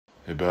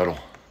Hey, Battle.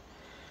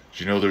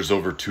 Did you know there's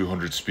over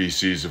 200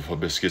 species of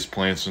hibiscus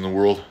plants in the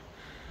world?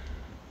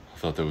 I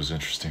thought that was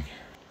interesting.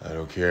 I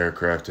don't care,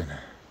 Crafton.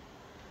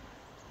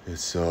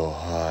 It's so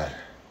hot.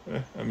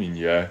 I mean,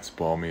 yeah, it's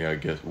balmy, I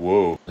guess.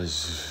 Whoa.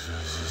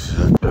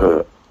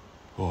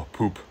 Oh,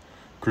 poop.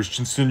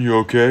 Christensen, you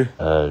okay?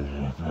 I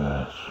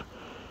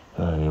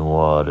need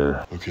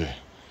water. Okay.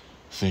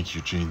 Think,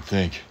 Eugene,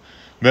 think.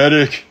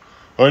 Medic!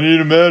 I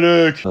need a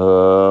medic!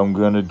 I'm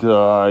gonna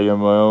die and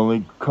my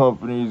only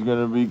company's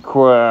gonna be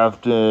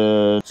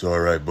Crafton. It's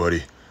alright,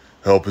 buddy.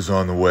 Help is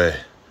on the way.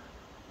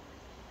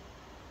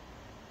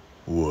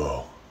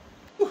 Whoa.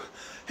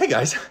 Hey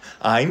guys,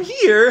 I'm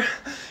here.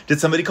 Did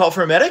somebody call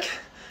for a medic?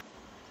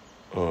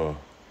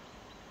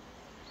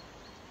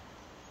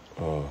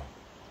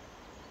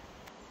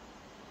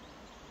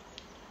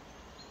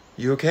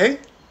 You okay?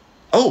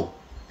 Oh,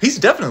 he's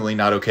definitely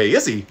not okay,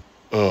 is he?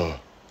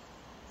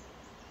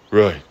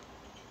 Right.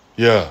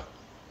 Yeah.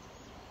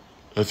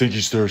 I think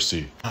he's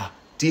thirsty.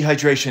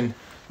 Dehydration,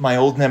 my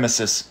old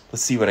nemesis.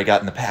 Let's see what I got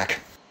in the pack.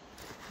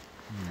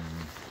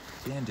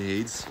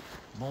 Band-aids,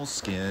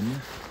 moleskin.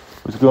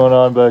 What's going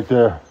on back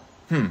there?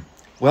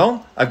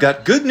 Well, I've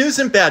got good news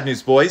and bad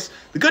news, boys.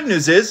 The good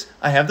news is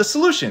I have the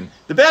solution.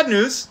 The bad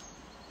news,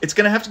 it's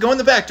gonna have to go in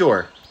the back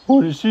door.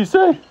 What did she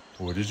say?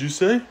 What did you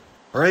say?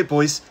 All right,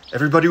 boys,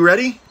 everybody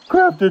ready?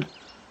 Crafton,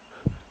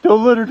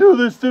 don't let her do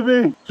this to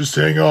me. Just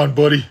hang on,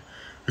 buddy.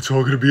 It's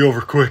all gonna be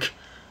over quick,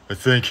 I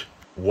think.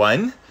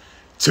 1,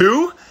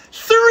 2,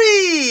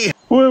 3!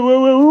 Wait.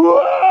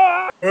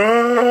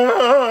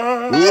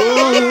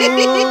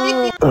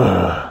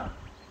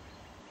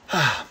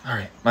 All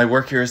right, my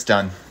work here is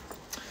done.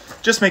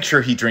 Just make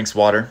sure he drinks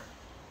water.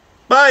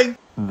 Bye!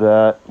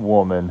 That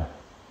woman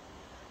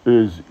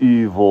is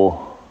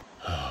evil.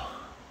 I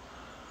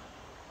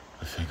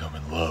think I'm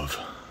in love.